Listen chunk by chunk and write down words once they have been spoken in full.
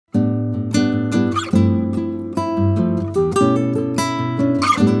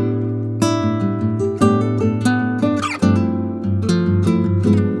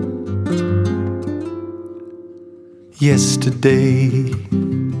Yesterday,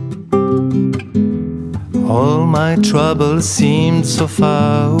 all my troubles seemed so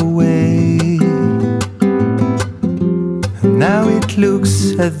far away. Now it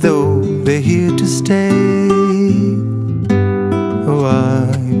looks as though they're here to stay. Oh,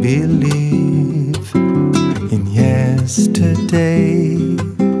 I believe in yesterday.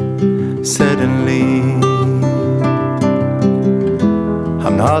 Suddenly,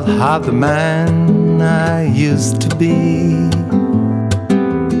 I'm not half the man I used to be.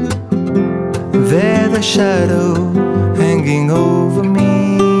 There's a shadow hanging over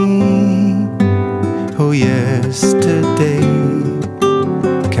me. Oh, yesterday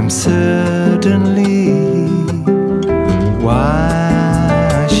came suddenly.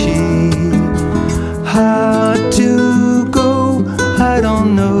 Why she had to go, I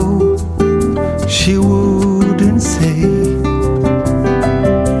don't know. She wouldn't say.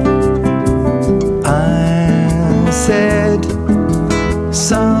 I said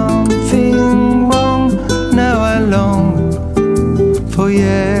something wrong. Now I long for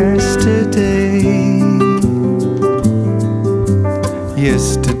yesterday.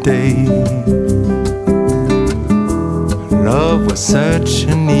 Yesterday, love was such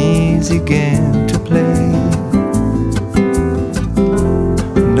an easy game to play.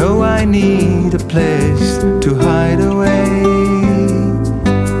 No, I need a place to hide away.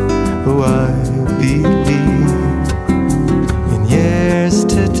 Oh, I believe in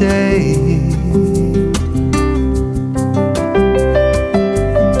yesterday.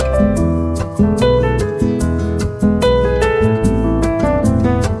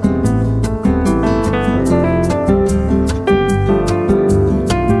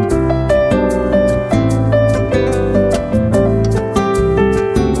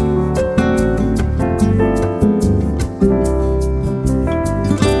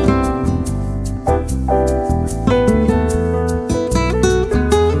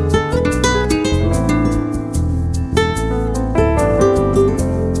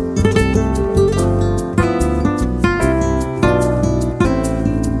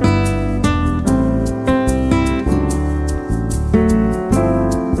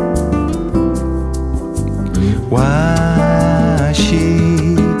 Why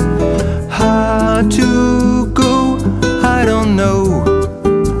she had to go, I don't know.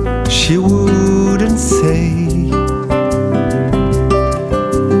 She wouldn't say.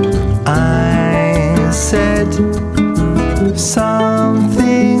 I said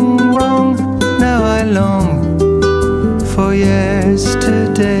something wrong. Now I long for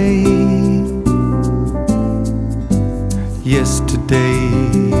yesterday. Yesterday,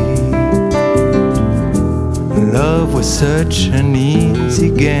 love was such an easy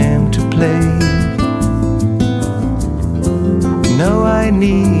game to play. Now I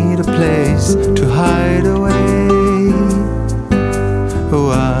need a place to hide away. Oh,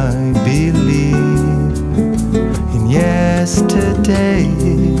 I believe in yesterday.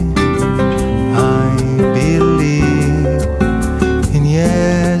 I believe in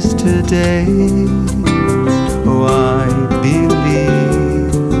yesterday. Oh, I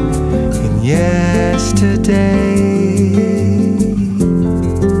believe in yesterday.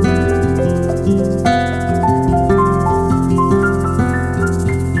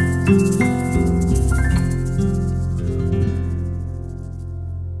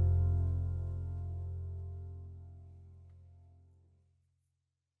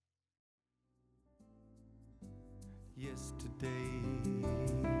 Yesterday,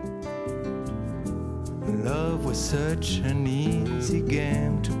 love was such an easy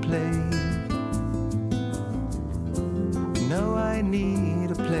game to play. Now I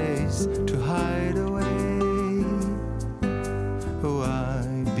need a place to hide away. Oh, I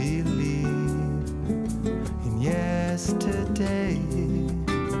believe in yesterday.